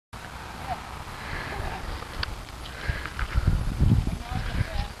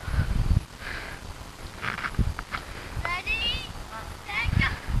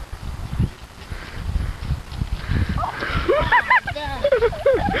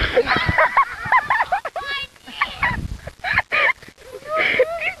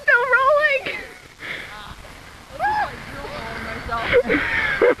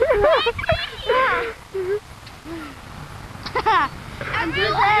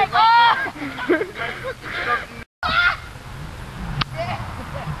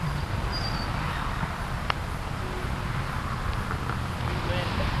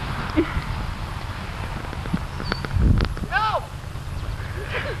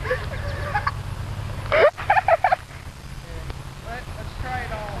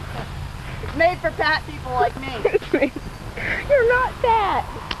fat.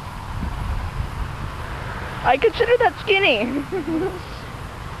 I consider that skinny.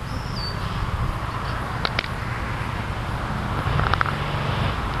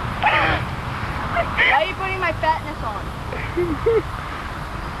 Why are you putting my fatness on?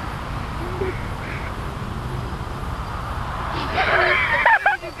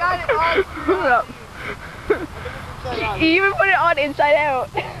 You got it all. You even put it on inside out.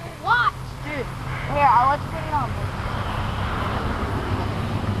 What? Dude, here, I'll let you put it on.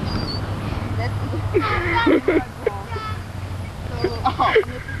 Oh,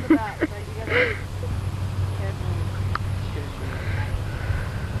 this is the back, but you gotta be careful.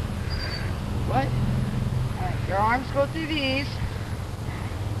 What? Alright, your arms go through these.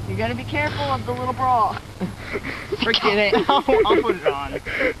 You gotta be careful of the little bra. Forget it. I'll put it on.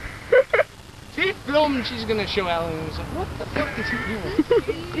 She filmed, she's gonna show Alan and he's like, what the fuck is he doing? If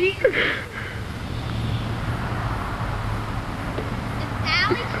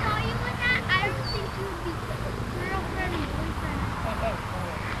Alex saw you with that, I don't think you would be girlfriend and boyfriend.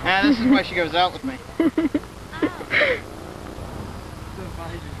 Yeah, this is why she goes out with me. Oh. The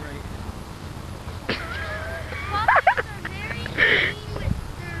visor's right. Puppies are very mean with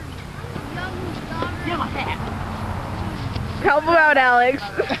their young daughters. Give my hat. Help him out, Alex.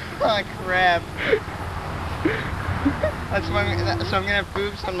 Oh crap. That's why so I'm gonna have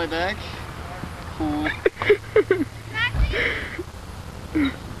boobs on my back? Cool.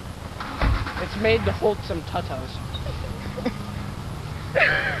 It's made to hold some tatas.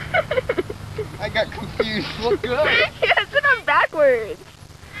 I got confused. Look good. Yeah, it's in backwards.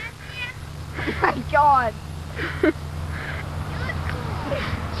 Oh my god.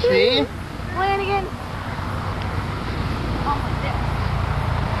 See? Flanagan. Oh my god.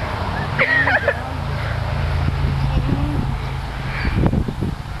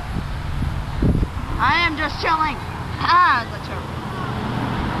 I am just chilling. Ah, the turtle.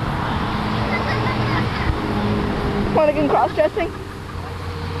 Flanagan cross-dressing?